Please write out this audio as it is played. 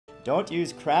Don't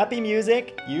use crappy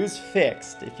music, use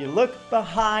Fixed. If you look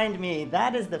behind me,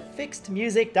 that is the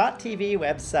fixedmusic.tv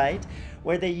website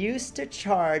where they used to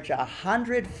charge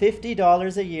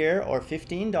 $150 a year or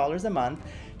 $15 a month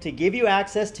to give you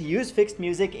access to use Fixed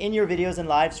Music in your videos and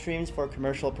live streams for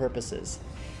commercial purposes.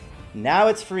 Now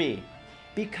it's free.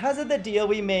 Because of the deal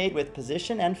we made with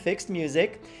Position and Fixed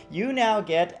Music, you now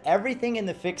get everything in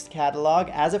the Fixed catalog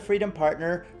as a Freedom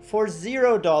partner for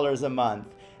 $0 a month.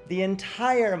 The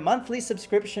entire monthly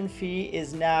subscription fee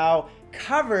is now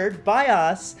covered by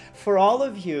us for all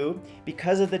of you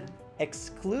because of the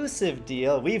exclusive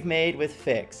deal we've made with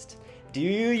Fixed. Do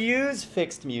you use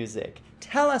Fixed Music?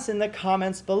 Tell us in the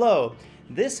comments below.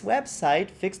 This website,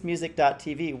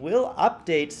 fixedmusic.tv, will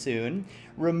update soon,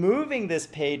 removing this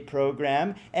paid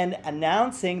program and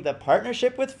announcing the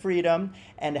partnership with Freedom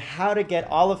and how to get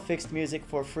all of Fixed Music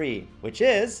for free, which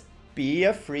is be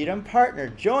a Freedom partner.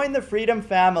 Join the Freedom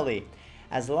family.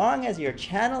 As long as your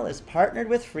channel is partnered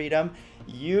with Freedom,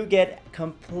 you get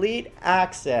complete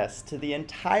access to the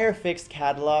entire Fixed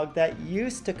catalog that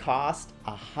used to cost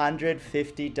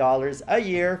 $150 a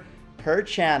year per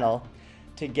channel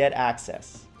to get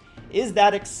access. Is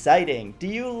that exciting? Do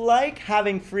you like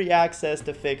having free access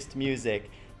to Fixed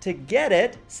Music? To get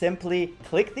it, simply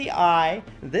click the I.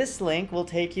 This link will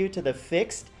take you to the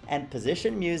Fixed and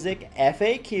Position Music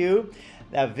FAQ,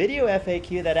 a video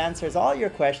FAQ that answers all your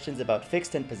questions about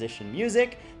Fixed and Position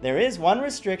Music. There is one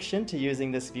restriction to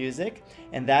using this music,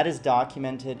 and that is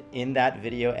documented in that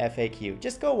video FAQ.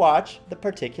 Just go watch the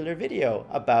particular video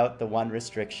about the one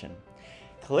restriction.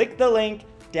 Click the link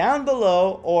down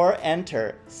below or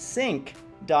enter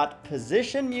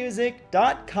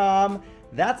sync.positionmusic.com.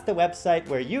 That's the website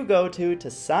where you go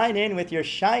to sign in with your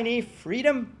shiny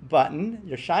Freedom button,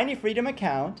 your shiny Freedom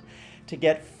account, to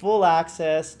get full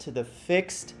access to the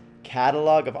Fixed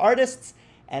catalog of artists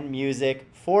and music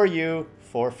for you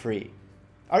for free.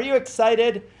 Are you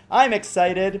excited? I'm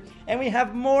excited, and we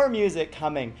have more music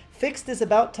coming. Fixed is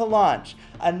about to launch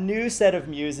a new set of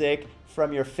music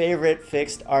from your favorite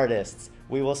Fixed artists.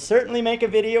 We will certainly make a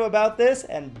video about this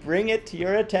and bring it to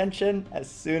your attention as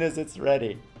soon as it's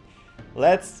ready.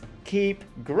 Let's keep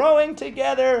growing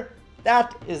together.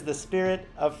 That is the spirit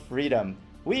of Freedom.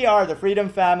 We are the Freedom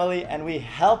family and we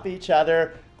help each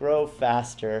other grow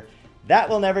faster. That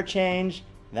will never change.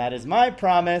 That is my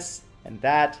promise, and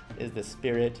that is the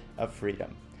spirit of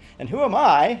Freedom. And who am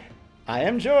I? I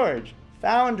am George,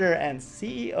 founder and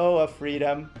CEO of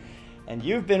Freedom, and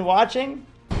you've been watching.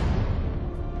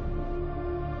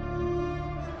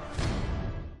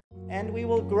 And we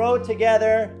will grow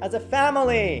together as a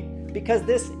family, because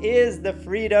this is the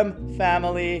Freedom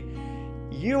family.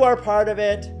 You are part of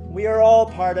it, we are all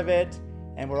part of it,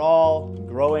 and we're all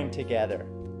growing together.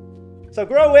 So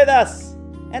grow with us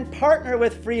and partner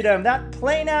with Freedom. That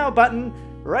Play Now button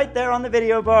right there on the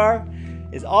video bar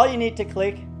is all you need to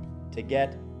click to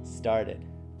get started.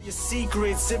 Your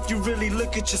secrets, if you really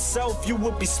look at yourself, you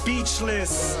would be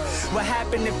speechless. What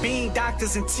happened to being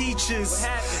doctors and teachers?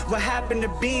 What happened to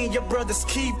being your brother's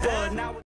keeper? Now